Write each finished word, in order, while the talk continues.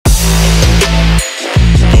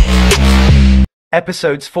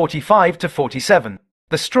Episodes 45 to 47.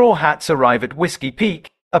 The Straw Hats arrive at Whiskey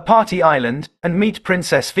Peak, a party island, and meet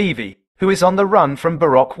Princess Vivi, who is on the run from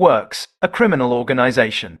Baroque Works, a criminal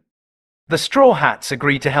organization. The Straw Hats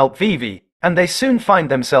agree to help Vivi, and they soon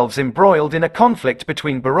find themselves embroiled in a conflict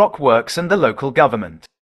between Baroque Works and the local government.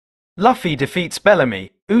 Luffy defeats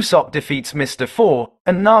Bellamy, Usopp defeats Mr. Four,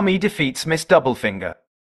 and Nami defeats Miss Doublefinger.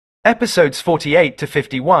 Episodes 48 to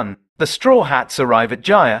 51. The Straw Hats arrive at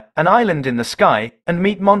Jaya, an island in the sky, and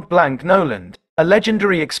meet Mont Blanc Noland, a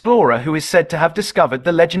legendary explorer who is said to have discovered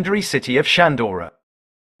the legendary city of Shandora.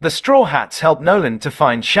 The Straw Hats help Noland to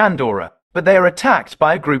find Shandora, but they are attacked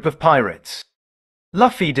by a group of pirates.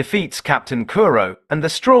 Luffy defeats Captain Kuro, and the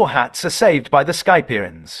Straw Hats are saved by the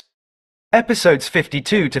Skypierans. Episodes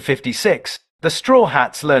 52 to 56. The Straw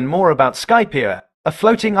Hats learn more about Skypiea, a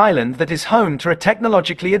floating island that is home to a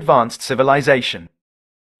technologically advanced civilization.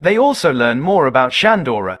 They also learn more about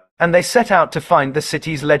Shandora, and they set out to find the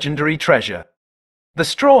city's legendary treasure. The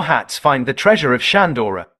Straw Hats find the treasure of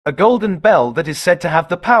Shandora, a golden bell that is said to have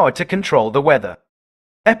the power to control the weather.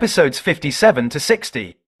 Episodes 57 to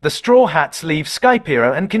 60. The Straw Hats leave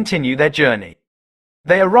Skypiea and continue their journey.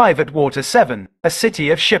 They arrive at Water 7, a city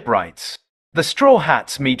of shipwrights. The Straw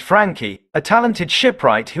Hats meet Frankie, a talented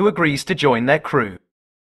shipwright who agrees to join their crew.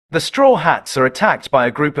 The Straw Hats are attacked by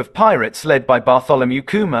a group of pirates led by Bartholomew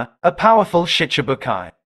Kuma, a powerful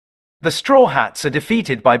Shichibukai. The Straw Hats are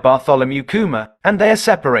defeated by Bartholomew Kuma, and they are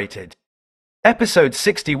separated. Episodes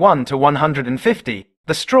 61 to 150.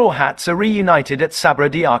 The Straw Hats are reunited at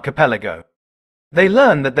Sabradi Archipelago. They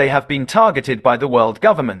learn that they have been targeted by the world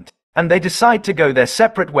government, and they decide to go their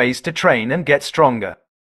separate ways to train and get stronger.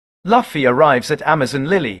 Luffy arrives at Amazon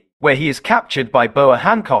Lily, where he is captured by Boa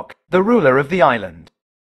Hancock, the ruler of the island.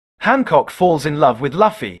 Hancock falls in love with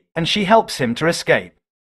Luffy, and she helps him to escape.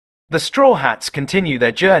 The Straw Hats continue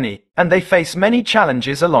their journey, and they face many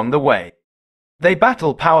challenges along the way. They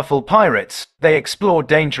battle powerful pirates, they explore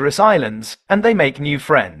dangerous islands, and they make new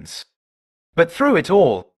friends. But through it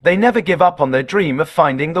all, they never give up on their dream of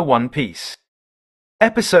finding the One Piece.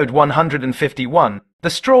 Episode 151. The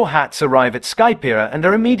Straw Hats arrive at Skypiea and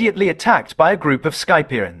are immediately attacked by a group of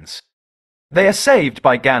Skypierans. They are saved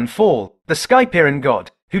by Gan Fall, the Skypieran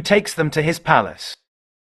god, who takes them to his palace.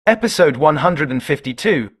 Episode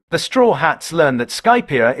 152. The Straw Hats learn that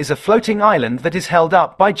Skypiea is a floating island that is held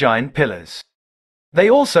up by giant pillars. They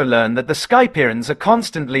also learn that the Skypierans are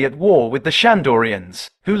constantly at war with the Shandorians,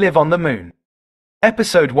 who live on the moon.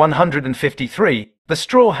 Episode 153. The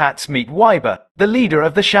Straw Hats meet Wyber, the leader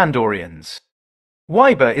of the Shandorians.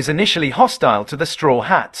 Wyber is initially hostile to the Straw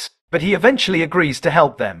Hats, but he eventually agrees to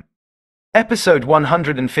help them. Episode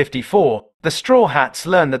 154. The Straw Hats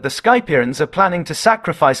learn that the Skypierans are planning to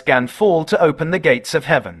sacrifice Gan Fall to open the gates of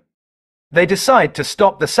heaven. They decide to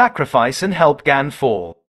stop the sacrifice and help Gan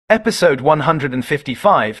Fall. Episode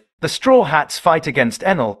 155. The Straw Hats fight against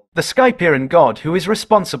Enel, the Skypieran god who is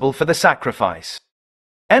responsible for the sacrifice.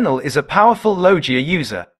 Enel is a powerful Logia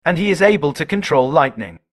user, and he is able to control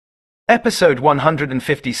lightning. Episode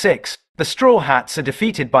 156. The Straw Hats are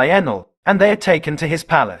defeated by Enel, and they are taken to his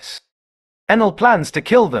palace. Enel plans to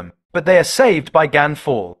kill them, but they are saved by Gan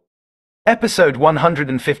Fall. Episode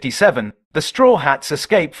 157. The Straw Hats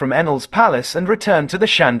escape from Enel's palace and return to the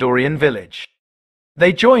Shandorian village.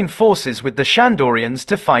 They join forces with the Shandorians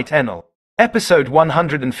to fight Enel. Episode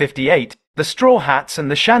 158. The Straw Hats and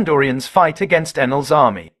the Shandorians fight against Enel's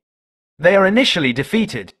army. They are initially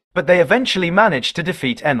defeated, but they eventually manage to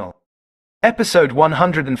defeat Enel. Episode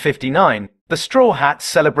 159. The Straw Hats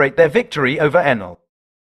celebrate their victory over Enel.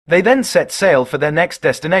 They then set sail for their next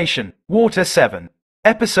destination, Water 7.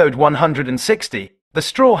 Episode 160. The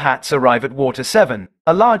Straw Hats arrive at Water 7,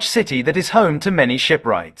 a large city that is home to many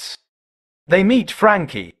shipwrights. They meet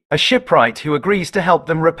Frankie, a shipwright who agrees to help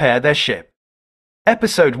them repair their ship.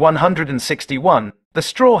 Episode 161. The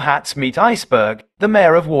Straw Hats meet Iceberg, the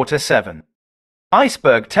mayor of Water 7.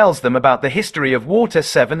 Iceberg tells them about the history of Water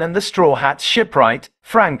 7 and the Straw Hats shipwright,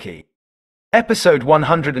 Frankie. Episode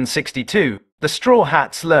 162. The Straw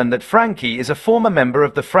Hats learn that Frankie is a former member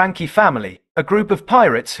of the Frankie family, a group of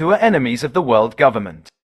pirates who are enemies of the world government.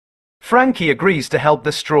 Frankie agrees to help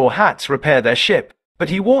the Straw Hats repair their ship, but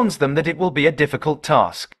he warns them that it will be a difficult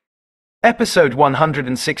task. Episode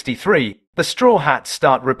 163. The Straw Hats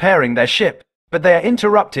start repairing their ship, but they are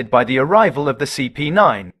interrupted by the arrival of the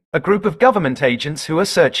CP9, a group of government agents who are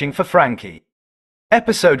searching for Frankie.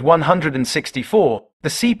 Episode 164. The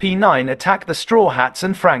CP9 attack the Straw Hats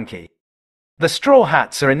and Frankie. The Straw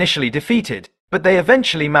Hats are initially defeated, but they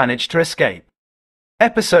eventually manage to escape.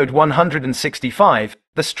 Episode 165.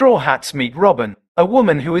 The Straw Hats meet Robin, a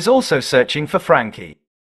woman who is also searching for Frankie.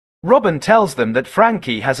 Robin tells them that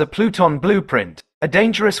Frankie has a Pluton blueprint, a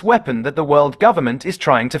dangerous weapon that the world government is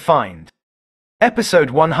trying to find.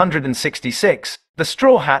 Episode 166, the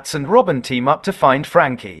Straw Hats and Robin team up to find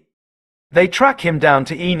Frankie. They track him down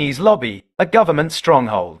to Eni's lobby, a government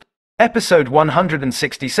stronghold. Episode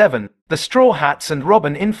 167, the Straw Hats and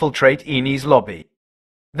Robin infiltrate Eni's lobby.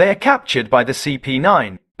 They are captured by the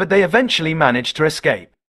CP9, but they eventually manage to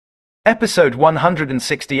escape. Episode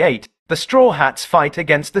 168, the Straw Hats fight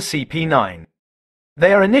against the CP9.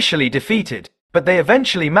 They are initially defeated, but they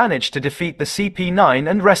eventually manage to defeat the CP9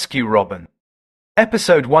 and rescue Robin.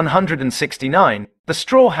 Episode 169, the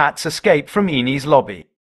Straw Hats escape from Eni's lobby.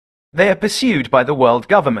 They are pursued by the world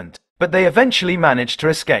government, but they eventually manage to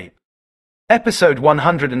escape. Episode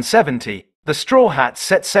 170, the Straw Hats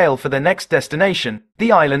set sail for their next destination,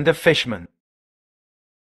 the Island of Fishmen.